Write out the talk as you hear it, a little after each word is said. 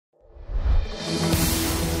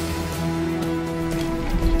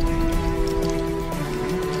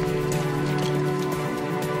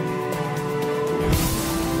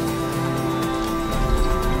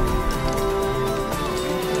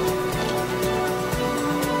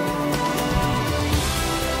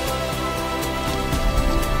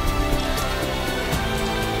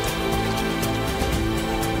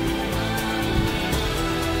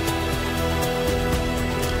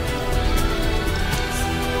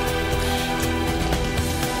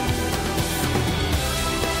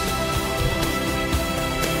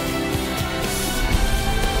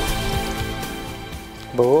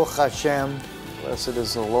Baruch Hashem, blessed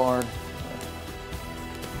is the Lord.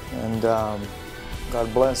 And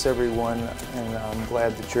God bless everyone, and I'm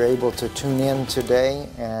glad that you're able to tune in today.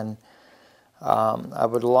 And I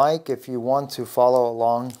would like, if you want to follow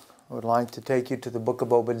along, I would like to take you to the book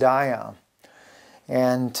of Obadiah.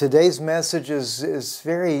 And today's message is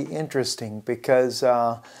very interesting because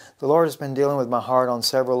the Lord has been dealing with my heart on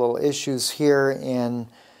several little issues here. And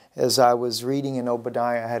as I was reading in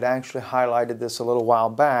Obadiah, I had actually highlighted this a little while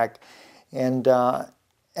back, and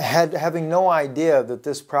having no idea that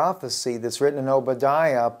this prophecy that's written in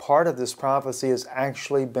Obadiah, part of this prophecy has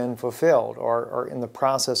actually been fulfilled or in the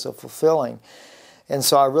process of fulfilling. And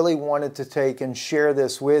so I really wanted to take and share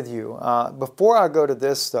this with you. Before I go to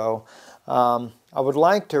this, though, I would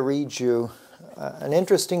like to read you an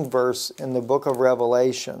interesting verse in the book of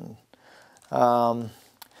Revelation.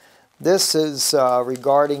 This is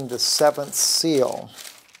regarding the seventh seal,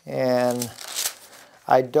 and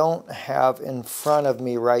I don't have in front of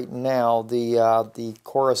me right now the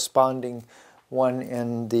corresponding one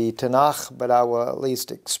in the Tanakh, but I will at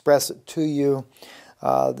least express it to you.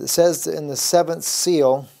 It says in the seventh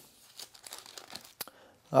seal,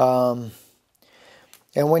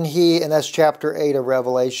 and that's chapter 8 of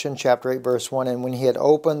Revelation, chapter 8, verse 1, and when he had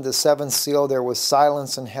opened the seventh seal, there was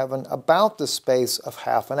silence in heaven about the space of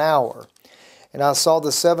half an hour. And I saw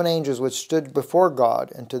the seven angels which stood before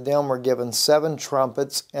God, and to them were given seven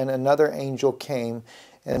trumpets, and another angel came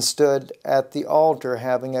and stood at the altar,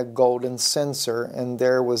 having a golden censer, and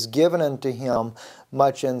there was given unto him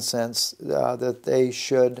much incense, that they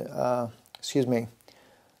should,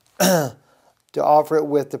 to offer it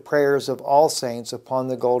with the prayers of all saints upon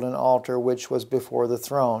the golden altar which was before the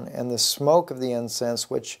throne. And the smoke of the incense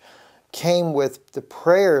which came with the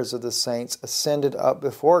prayers of the saints ascended up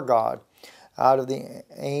before God out of the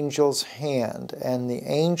angel's hand. And the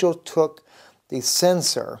angel took the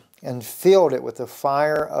censer and filled it with the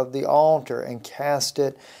fire of the altar and cast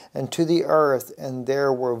it into the earth. And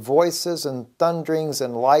there were voices and thunderings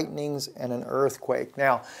and lightnings and an earthquake.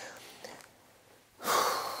 Now,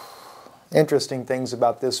 interesting things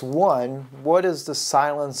about this. One, what is the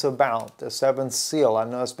silence about? The seventh seal. I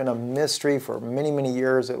know it's been a mystery for many, many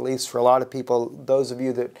years, at least for a lot of people. Those of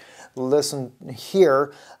you that listen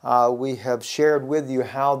here, we have shared with you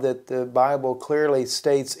how that the Bible clearly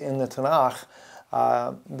states in the Tanakh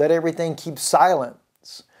that everything keeps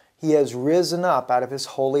silence. He has risen up out of his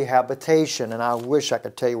holy habitation. And I wish I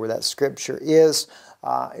could tell you where that scripture is.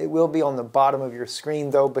 It will be on the bottom of your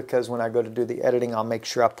screen, though, because when I go to do the editing, I'll make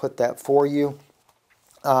sure I put that for you.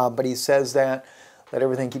 But he says that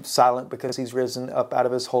everything keeps silent because he's risen up out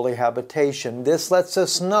of his holy habitation. This lets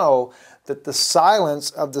us know that the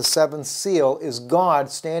silence of the seventh seal is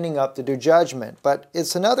God standing up to do judgment. But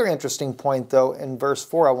it's another interesting point, though, in verse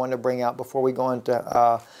 4 I want to bring out before we go into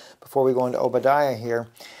Obadiah here.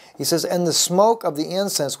 He says, and the smoke of the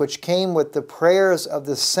incense which came with the prayers of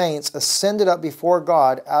the saints ascended up before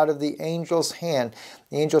God out of the angel's hand.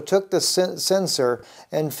 The angel took the censer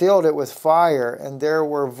and filled it with fire, and there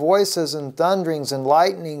were voices and thunderings and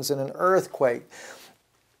lightnings and an earthquake.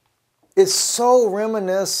 It's so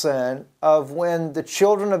reminiscent of when the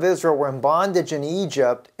children of Israel were in bondage in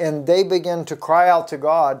Egypt, and they began to cry out to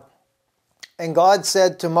God. And God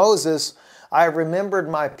said to Moses, I remembered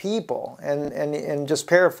my people, and just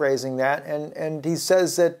paraphrasing that, and he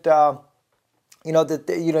says that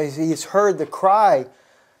he's heard the cry,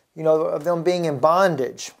 of them being in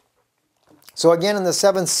bondage. So again, in the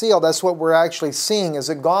seventh seal, that's what we're actually seeing, is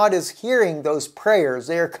that God is hearing those prayers.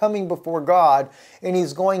 They are coming before God, and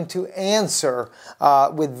he's going to answer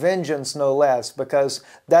with vengeance, no less, because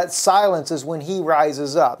that silence is when he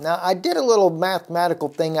rises up. Now, I did a little mathematical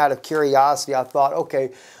thing out of curiosity. I thought,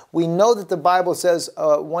 okay, we know that the Bible says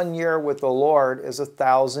 1 year with the Lord is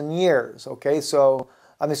 1,000 years. Okay, so,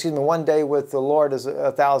 1 day with the Lord is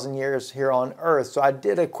 1,000 years here on earth. So I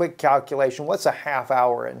did a quick calculation. What's a half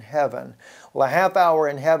hour in heaven? Well, a half hour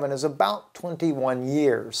in heaven is about 21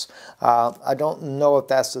 years. I don't know if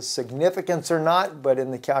that's a significance or not, but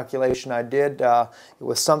in the calculation I did, it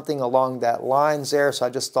was something along that lines there. So I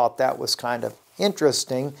just thought that was kind of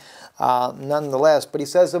interesting. Nonetheless, but he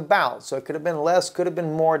says about, so it could have been less, could have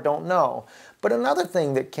been more, don't know. But another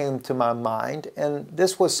thing that came to my mind, and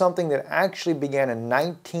this was something that actually began in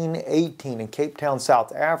 1918 in Cape Town,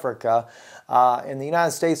 South Africa. In the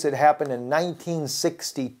United States, it happened in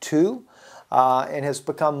 1962 and has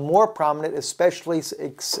become more prominent, especially since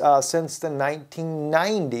the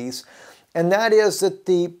 1990s. And that is that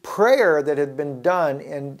the prayer that had been done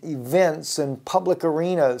in events and public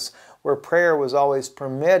arenas where prayer was always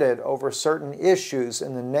permitted over certain issues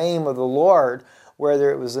in the name of the Lord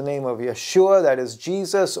whether it was the name of Yeshua, that is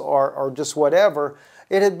Jesus, or just whatever,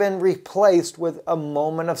 it had been replaced with a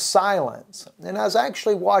moment of silence. And I was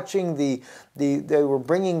actually watching they were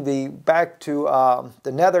bringing back to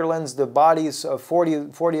the Netherlands the bodies of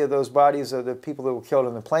 40 of those bodies of the people that were killed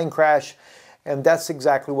in the plane crash. And that's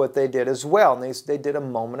exactly what they did as well. And they did a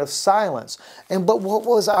moment of silence. But what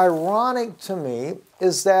was ironic to me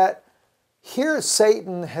is that here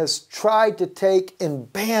Satan has tried to take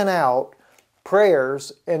and ban out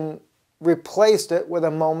prayers and replaced it with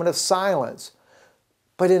a moment of silence.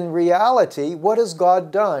 But in reality, what has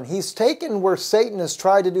God done? He's taken where Satan has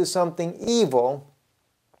tried to do something evil,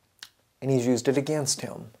 and he's used it against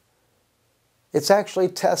him. It's actually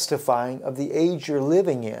testifying of the age you're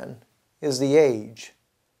living in is the age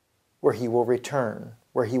where he will return,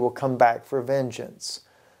 where he will come back for vengeance.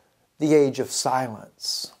 The age of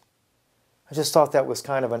silence. I just thought that was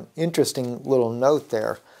kind of an interesting little note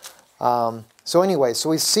there. So anyway, so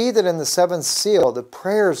we see that in the seventh seal, the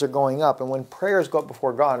prayers are going up. And when prayers go up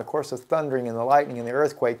before God, and of course the thundering and the lightning and the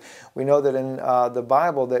earthquake, we know that in the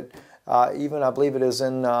Bible that even I believe it is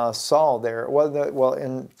in Saul there.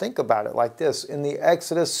 And think about it like this. In the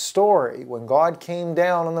Exodus story, when God came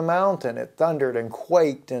down on the mountain, it thundered and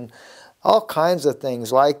quaked and all kinds of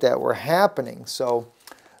things like that were happening. So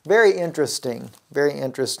very interesting, very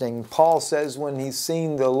interesting. Paul says when he's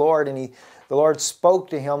seen the Lord and the Lord spoke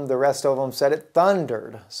to him, the rest of them said it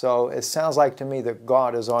thundered. So it sounds like to me that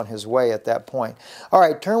God is on his way at that point. All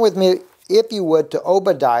right, turn with me, if you would, to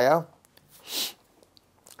Obadiah.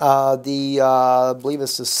 I believe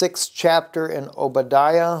it's the 6th chapter in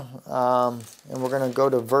Obadiah. And we're going to go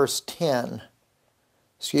to verse 10.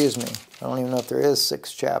 Excuse me. I don't even know if there is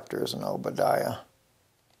 6 chapters in Obadiah.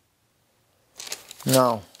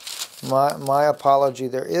 No. My apology.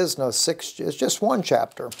 There is no 6. It's just 1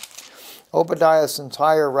 chapter. Obadiah's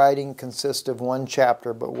entire writing consists of 1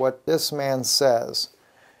 chapter, but what this man says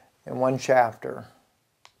in 1 chapter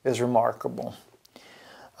is remarkable.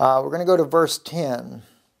 We're going to go to verse 10.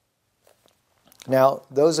 Now,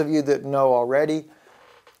 those of you that know already,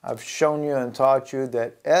 I've shown you and taught you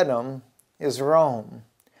that Edom is Rome.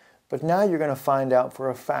 But now you're going to find out for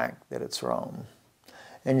a fact that it's Rome.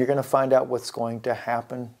 And you're going to find out what's going to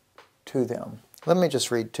happen to them. Let me just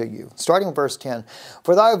read to you. Starting with verse 10.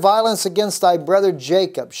 For thy violence against thy brother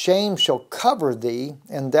Jacob, shame shall cover thee,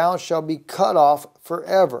 and thou shalt be cut off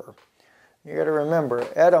forever. You got to remember,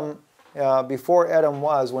 Edom, before Edom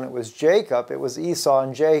when it was Jacob, it was Esau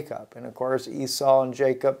and Jacob. And of course, Esau and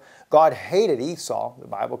Jacob, God hated Esau. The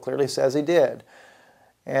Bible clearly says he did.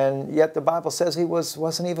 And yet the Bible says he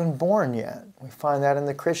wasn't even born yet. We find that in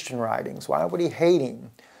the Christian writings. Why would he hate him?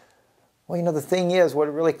 Well, you know, the thing is, what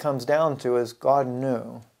it really comes down to is God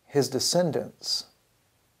knew his descendants,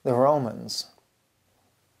 the Romans,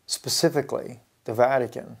 specifically the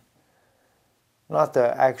Vatican, not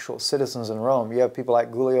the actual citizens in Rome. You have people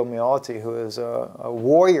like Giulio Meotti, who is a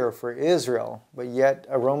warrior for Israel, but yet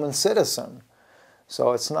a Roman citizen.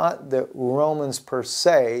 So it's not the Romans per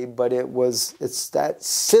se, but it's that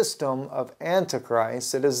system of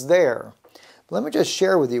Antichrist that is there. But let me just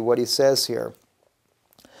share with you what he says here.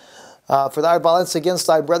 For thy violence against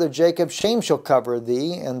thy brother Jacob, shame shall cover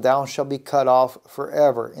thee, and thou shalt be cut off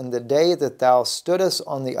forever. In the day that thou stoodest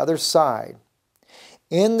on the other side,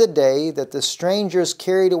 in the day that the strangers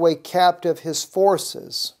carried away captive his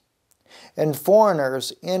forces, and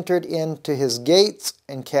foreigners entered into his gates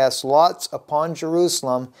and cast lots upon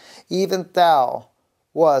Jerusalem, even thou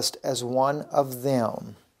wast as one of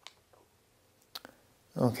them.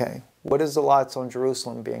 Okay, what is the lots on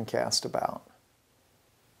Jerusalem being cast about?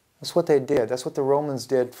 That's what they did. That's what the Romans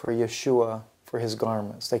did for Yeshua, for his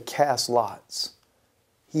garments. They cast lots.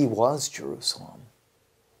 He was Jerusalem.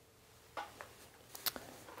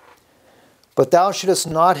 But thou shouldest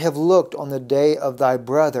not have looked on the day of thy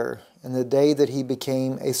brother, and the day that he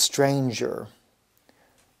became a stranger.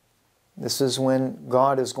 This is when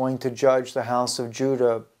God is going to judge the house of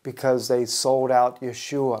Judah because they sold out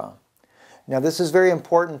Yeshua. Now this is very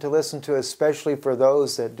important to listen to, especially for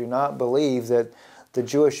those that do not believe that the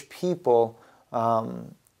Jewish people,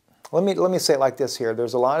 let me say it like this here.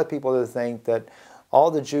 There's a lot of people that think that all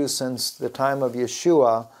the Jews since the time of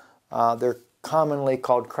Yeshua, they're commonly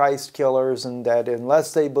called Christ killers, and that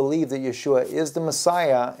unless they believe that Yeshua is the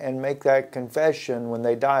Messiah and make that confession, when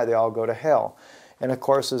they die, they all go to hell. And of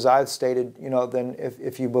course, as I've stated, you know, then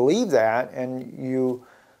if you believe that and you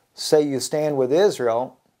say you stand with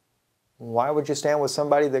Israel, why would you stand with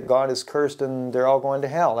somebody that God has cursed and they're all going to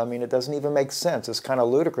hell? I mean, it doesn't even make sense. It's kind of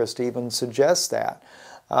ludicrous to even suggest that.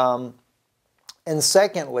 And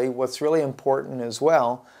secondly, what's really important as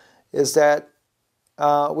well is that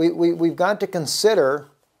we've got to consider,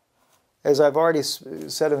 as I've already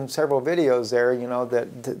said in several videos there, you know,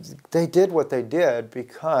 that they did what they did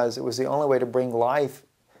because it was the only way to bring life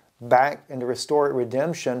back and to restore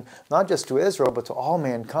redemption, not just to Israel, but to all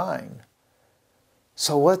mankind.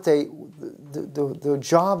 So what the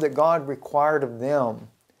job that God required of them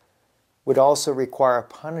would also require a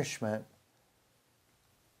punishment.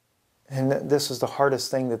 And this is the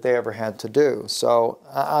hardest thing that they ever had to do. So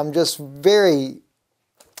I'm just very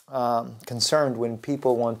concerned when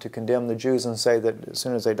people want to condemn the Jews and say that as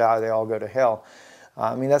soon as they die, they all go to hell.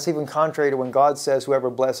 I mean, that's even contrary to when God says, whoever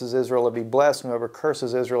blesses Israel will be blessed, and whoever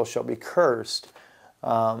curses Israel shall be cursed.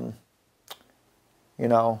 You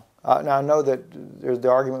know, now I know that the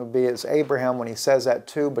argument would be it's Abraham when he says that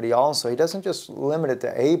too, but he doesn't just limit it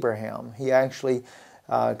to Abraham. He actually,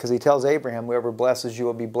 because he tells Abraham, whoever blesses you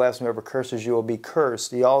will be blessed, and whoever curses you will be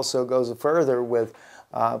cursed. He also goes further with,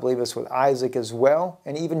 I believe it's with Isaac as well,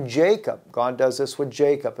 and even Jacob. God does this with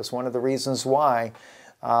Jacob. It's one of the reasons why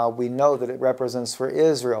we know that it represents for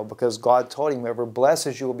Israel, because God told him, whoever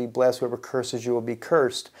blesses you will be blessed, whoever curses you will be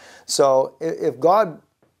cursed. So if God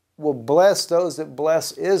will bless those that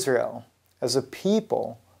bless Israel as a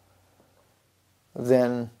people,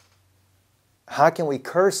 then how can we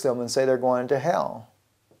curse them and say they're going to hell?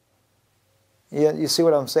 You see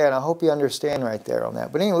what I'm saying? I hope you understand right there on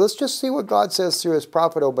that. But anyway, let's just see what God says through his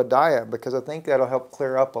prophet Obadiah, because I think that'll help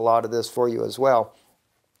clear up a lot of this for you as well.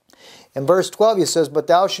 In verse 12 he says, but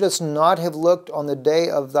thou shouldest not have looked on the day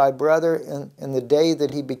of thy brother in the day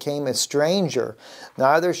that he became a stranger.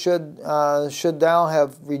 Neither should thou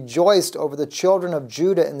have rejoiced over the children of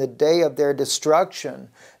Judah in the day of their destruction.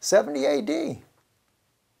 70 AD.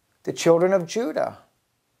 The children of Judah.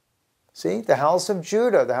 See, the house of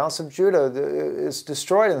Judah is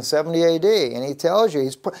destroyed in 70 AD. And he tells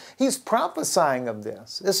you, he's prophesying of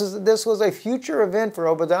this. This was a future event for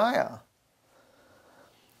Obadiah.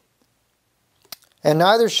 And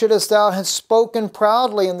neither shouldest thou have spoken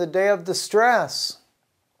proudly in the day of distress.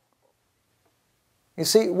 You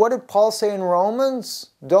see, what did Paul say in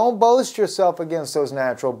Romans? Don't boast yourself against those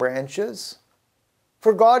natural branches.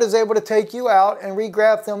 For God is able to take you out and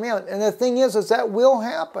regraft them in. And the thing is that will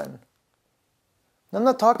happen. I'm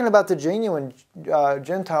not talking about the genuine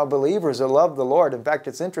Gentile believers that love the Lord. In fact,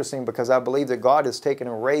 it's interesting because I believe that God has taken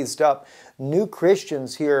and raised up new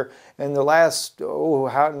Christians here in the last, I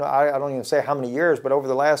don't even say how many years, but over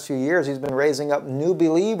the last few years, he's been raising up new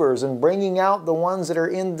believers and bringing out the ones that are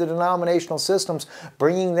in the denominational systems,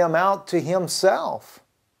 bringing them out to himself.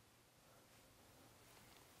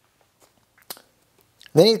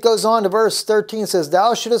 Then he goes on to verse 13, says,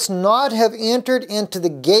 thou shouldest not have entered into the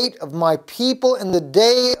gate of my people in the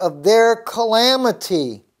day of their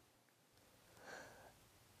calamity.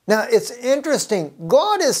 Now, it's interesting.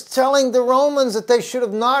 God is telling the Romans that they should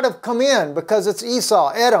have not have come in because it's Esau,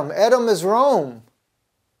 Edom. Edom is Rome.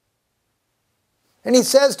 And he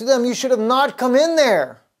says to them, you should have not come in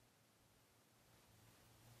there.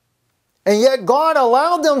 And yet God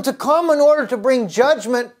allowed them to come in order to bring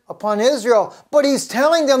judgment upon Israel. But he's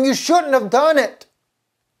telling them you shouldn't have done it.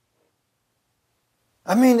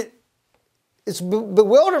 I mean, it's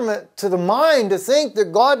bewilderment to the mind to think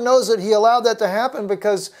that God knows that he allowed that to happen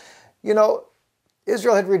because, you know,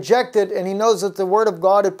 Israel had rejected, and he knows that the word of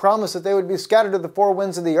God had promised that they would be scattered to the four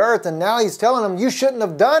winds of the earth. And now he's telling them you shouldn't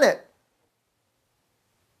have done it.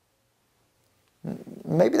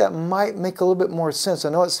 Maybe that might make a little bit more sense. I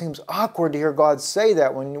know it seems awkward to hear God say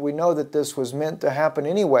that when we know that this was meant to happen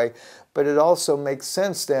anyway, but it also makes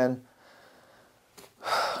sense then.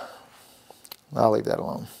 I'll leave that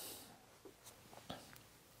alone.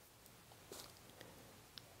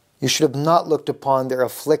 You should have not looked upon their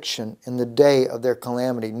affliction in the day of their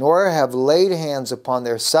calamity, nor have laid hands upon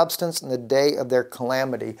their substance in the day of their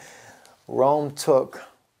calamity. Rome took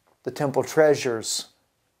the temple treasures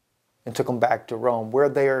and took them back to Rome, where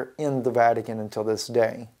they are in the Vatican until this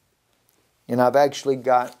day. And I've actually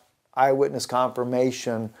got eyewitness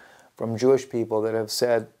confirmation from Jewish people that have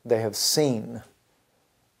said they have seen,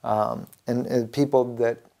 and people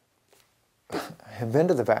that have been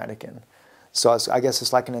to the Vatican. So I guess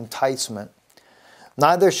it's like an enticement.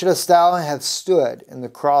 Neither shouldest thou have stood in the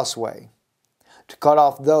crossway to cut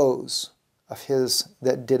off those of his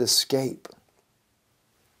that did escape.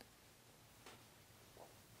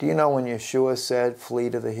 Do you know when Yeshua said, flee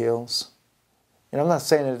to the hills? And I'm not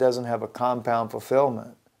saying it doesn't have a compound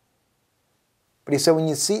fulfillment. But he said, when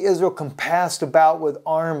you see Israel compassed about with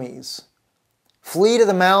armies, flee to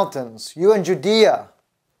the mountains, you in Judea.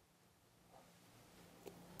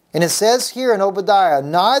 And it says here in Obadiah,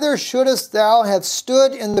 neither shouldest thou have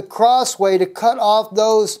stood in the crossway to cut off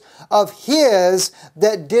those of his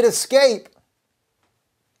that did escape.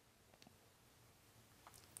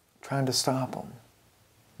 Trying to stop them,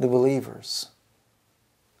 the believers.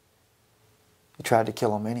 He tried to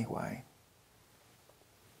kill them anyway.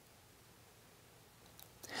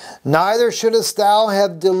 Neither shouldest thou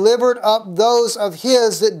have delivered up those of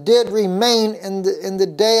his that did remain in the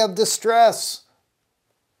day of distress.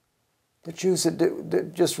 The Jews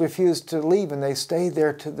that just refused to leave, and they stayed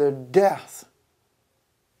there to their death.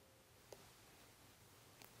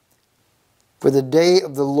 For the day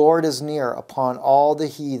of the Lord is near upon all the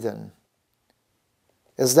heathen.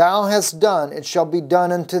 As thou hast done, it shall be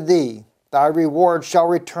done unto thee. Thy reward shall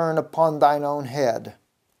return upon thine own head.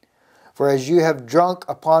 For as you have drunk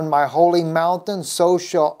upon my holy mountain, so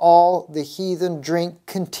shall all the heathen drink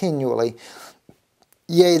continually.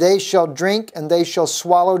 Yea, they shall drink, and they shall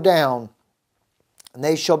swallow down, and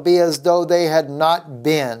they shall be as though they had not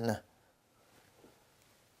been.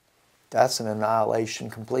 That's an annihilation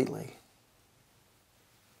completely.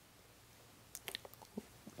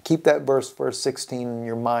 Keep that verse 16 in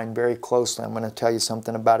your mind very closely. I'm going to tell you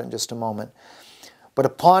something about it in just a moment. But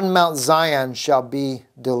upon Mount Zion shall be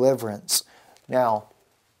deliverance. Now,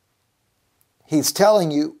 he's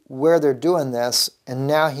telling you where they're doing this, and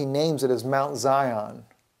now he names it as Mount Zion.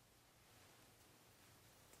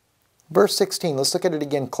 Verse 16, let's look at it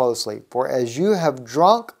again closely. For as you have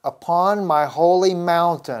drunk upon my holy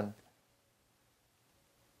mountain.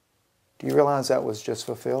 Do you realize that was just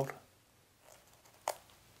fulfilled?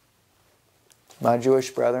 My Jewish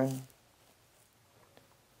brethren,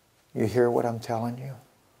 you hear what I'm telling you?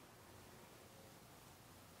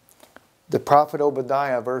 The prophet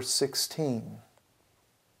Obadiah, verse 16,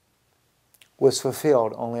 was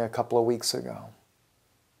fulfilled only a couple of weeks ago.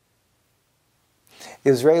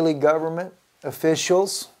 Israeli government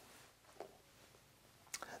officials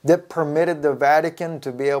that permitted the Vatican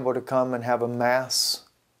to be able to come and have a mass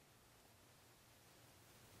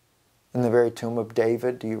in the very tomb of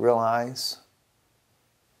David, do you realize?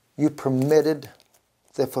 You permitted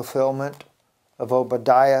the fulfillment of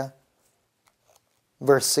Obadiah,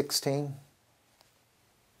 verse 16.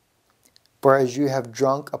 For as you have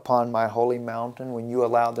drunk upon my holy mountain, when you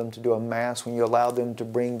allowed them to do a mass, when you allowed them to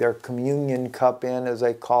bring their communion cup in, as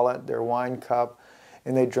they call it, their wine cup,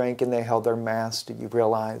 and they drank and they held their mass, do you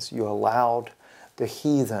realize you allowed the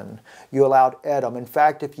heathen, you allowed Edom. In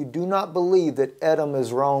fact, if you do not believe that Edom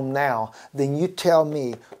is Rome now, then you tell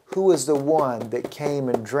me who is the one that came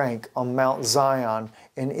and drank on Mount Zion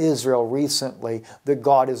in Israel recently that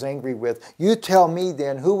God is angry with. You tell me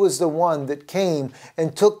then who was the one that came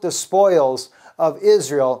and took the spoils of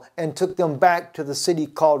Israel and took them back to the city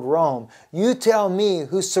called Rome. You tell me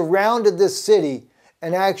who surrounded this city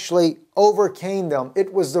and actually overcame them.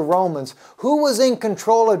 It was the Romans. Who was in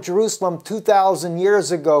control of Jerusalem 2,000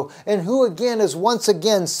 years ago, and who again is once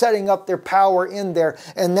again setting up their power in there,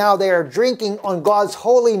 and now they are drinking on God's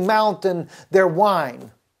holy mountain their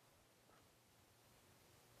wine?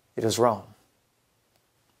 It is Rome.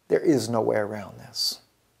 There is no way around this.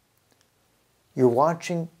 You're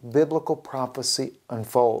watching biblical prophecy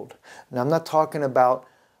unfold. And I'm not talking about,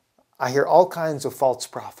 I hear all kinds of false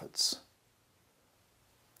prophets.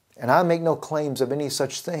 And I make no claims of any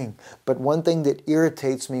such thing. But one thing that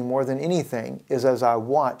irritates me more than anything is as I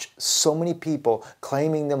watch so many people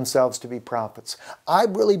claiming themselves to be prophets. I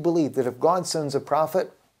really believe that if God sends a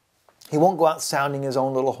prophet, he won't go out sounding his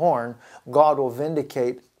own little horn. God will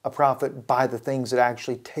vindicate a prophet by the things that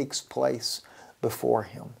actually takes place before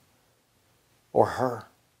him or her.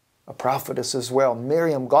 A prophetess as well.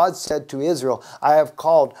 Miriam, God said to Israel, I have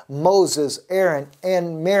called Moses, Aaron,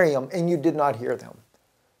 and Miriam, and you did not hear them.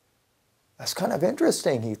 That's kind of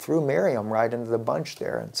interesting. He threw Miriam right into the bunch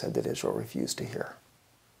there and said that Israel refused to hear.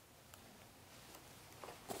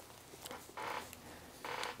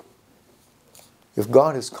 If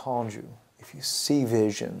God has called you, if you see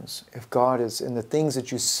visions, if God is, and the things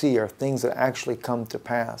that you see are things that actually come to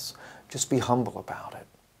pass, just be humble about it.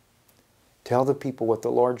 Tell the people what the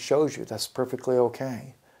Lord shows you. That's perfectly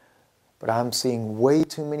okay. But I'm seeing way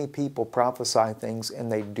too many people prophesy things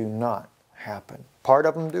and they do not happen. Part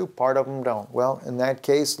of them do, part of them don't. Well, in that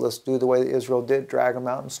case, let's do the way that Israel did, drag them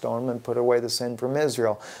out and stone them and put away the sin from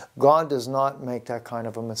Israel. God does not make that kind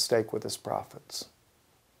of a mistake with his prophets.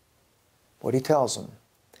 What he tells them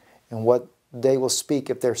and what they will speak,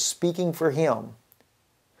 if they're speaking for him.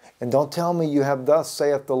 And don't tell me you have thus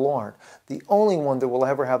saith the Lord. The only one that will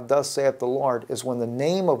ever have thus saith the Lord is when the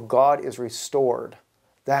name of God is restored.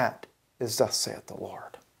 That is thus saith the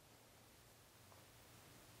Lord.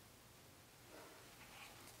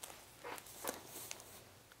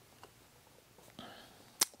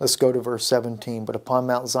 Let's go to verse 17. But upon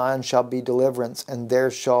Mount Zion shall be deliverance, and there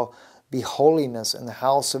shall be holiness, and the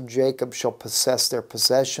house of Jacob shall possess their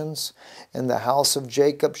possessions, and the house of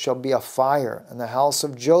Jacob shall be a fire, and the house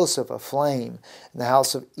of Joseph a flame, and the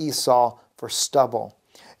house of Esau for stubble.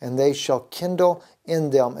 And they shall kindle in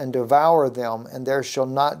them and devour them, and there shall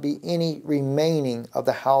not be any remaining of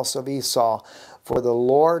the house of Esau, for the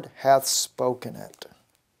Lord hath spoken it.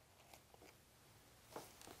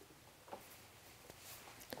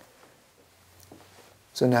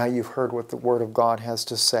 So now you've heard what the Word of God has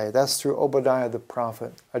to say. That's through Obadiah the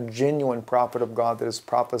prophet, a genuine prophet of God that has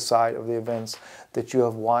prophesied of the events that you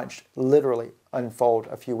have watched literally unfold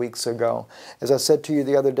a few weeks ago. As I said to you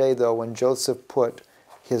the other day, though, when Joseph put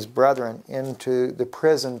his brethren into the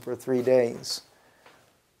prison for 3 days,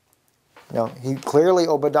 now,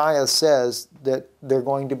 Obadiah says that they're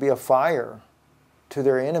going to be a fire to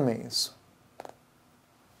their enemies.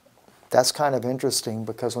 That's kind of interesting,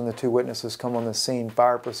 because when the two witnesses come on the scene,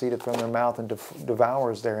 fire proceedeth from their mouth and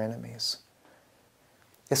devours their enemies.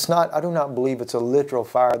 It's not, I do not believe it's a literal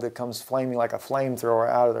fire that comes flaming like a flamethrower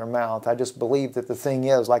out of their mouth. I just believe that the thing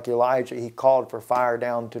is, like Elijah, he called for fire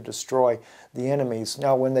down to destroy the enemies.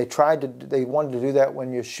 Now, when they wanted to do that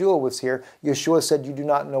when Yeshua was here, Yeshua said, "You do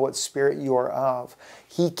not know what spirit you are of."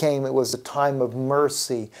 He came, it was a time of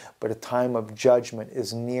mercy, but a time of judgment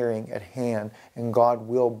is nearing at hand, and God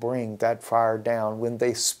will bring that fire down. When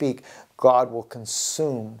they speak, God will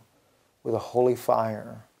consume with a holy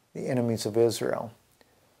fire the enemies of Israel.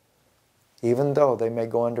 Even though they may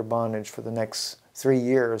go under bondage for the next 3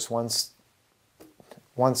 years once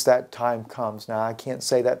that time comes. Now, I can't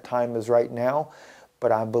say that time is right now,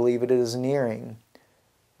 but I believe it is nearing.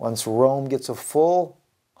 Once Rome gets a full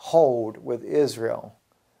hold with Israel,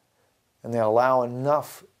 and they allow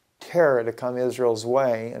enough terror to come Israel's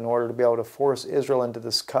way in order to be able to force Israel into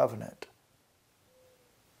this covenant,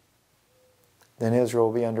 then Israel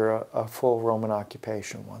will be under a full Roman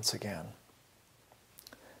occupation once again.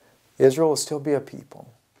 Israel will still be a people.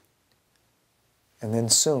 And then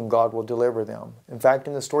soon God will deliver them. In fact,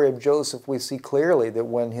 in the story of Joseph, we see clearly that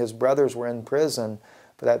when his brothers were in prison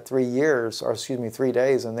for that 3 years, or 3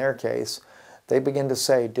 days in their case, they begin to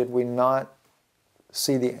say, "Did we not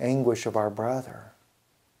see the anguish of our brother?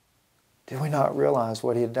 Did we not realize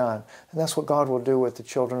what he had done?" And that's what God will do with the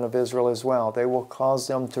children of Israel as well. They will cause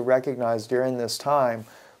them to recognize during this time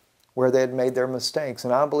where they had made their mistakes.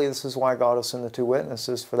 And I believe this is why God will send the two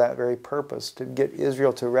witnesses, for that very purpose, to get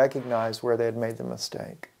Israel to recognize where they had made the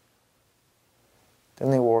mistake.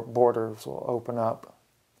 Then the borders will open up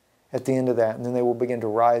at the end of that, and then they will begin to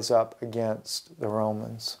rise up against the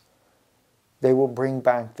Romans. They will bring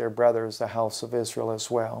back their brothers, the house of Israel, as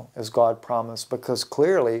well, as God promised, because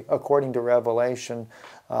clearly, according to Revelation,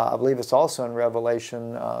 I believe it's also in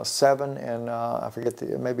Revelation 7, and I forget,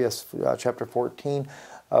 maybe it's chapter 14,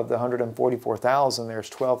 of the 144,000, there's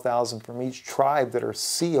 12,000 from each tribe that are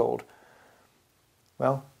sealed.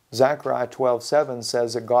 Well, Zechariah 12:7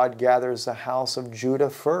 says that God gathers the house of Judah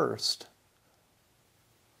first.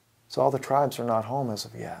 So all the tribes are not home as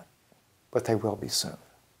of yet, but they will be soon.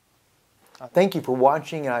 Thank you for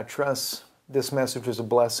watching, and I trust this message is a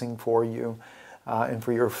blessing for you and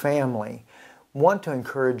for your family. I want to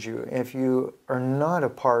encourage you, if you are not a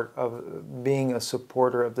part of being a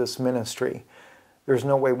supporter of this ministry, there's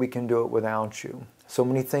no way we can do it without you. So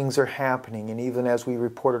many things are happening, and even as we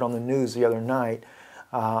reported on the news the other night,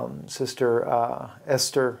 Sister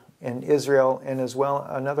Esther in Israel, and as well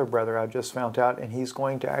another brother I just found out, and he's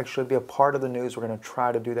going to actually be a part of the news. We're going to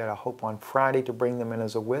try to do that, I hope, on Friday, to bring them in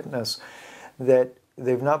as a witness, that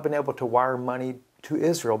they've not been able to wire money to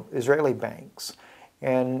Israeli banks.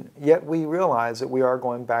 And yet we realize that we are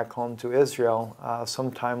going back home to Israel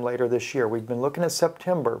sometime later this year. We've been looking at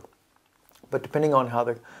September, but depending on how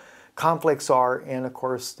the conflicts are, and of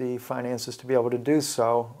course the finances to be able to do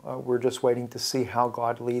so, we're just waiting to see how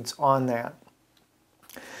God leads on that.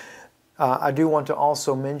 I do want to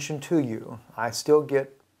also mention to you, I still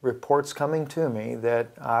get reports coming to me that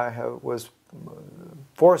I was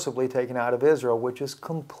forcibly taken out of Israel, which is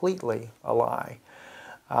completely a lie.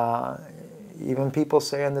 Even people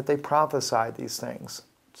saying that they prophesied these things.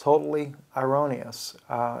 Totally erroneous.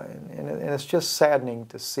 And it's just saddening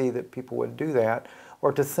to see that people would do that,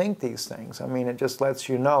 or to think these things. I mean, it just lets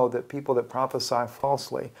you know that people that prophesy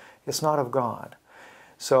falsely, it's not of God.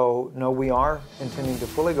 So, no, we are intending to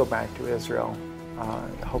fully go back to Israel.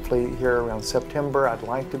 Hopefully here around September. I'd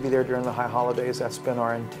like to be there during the high holidays. That's been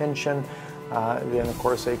our intention. Then, of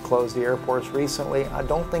course, they closed the airports recently. I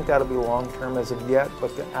don't think that'll be long-term as of yet,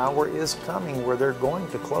 but the hour is coming where they're going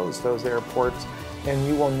to close those airports, and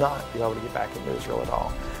you will not be able to get back into Israel at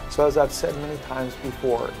all. So as I've said many times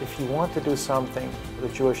before, if you want to do something for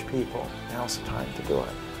the Jewish people, now's the time to do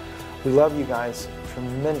it. We love you guys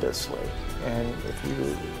tremendously, and if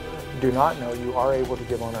you do not know, you are able to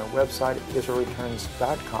give on our website,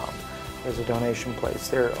 IsraelReturns.com. There's a donation place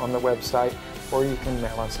there on the website, or you can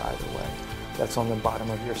mail us either way. That's on the bottom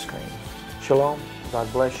of your screen. Shalom,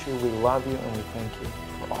 God bless you, we love you, and we thank you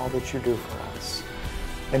for all that you do for us.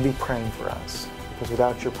 And be praying for us, because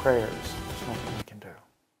without your prayers, there's nothing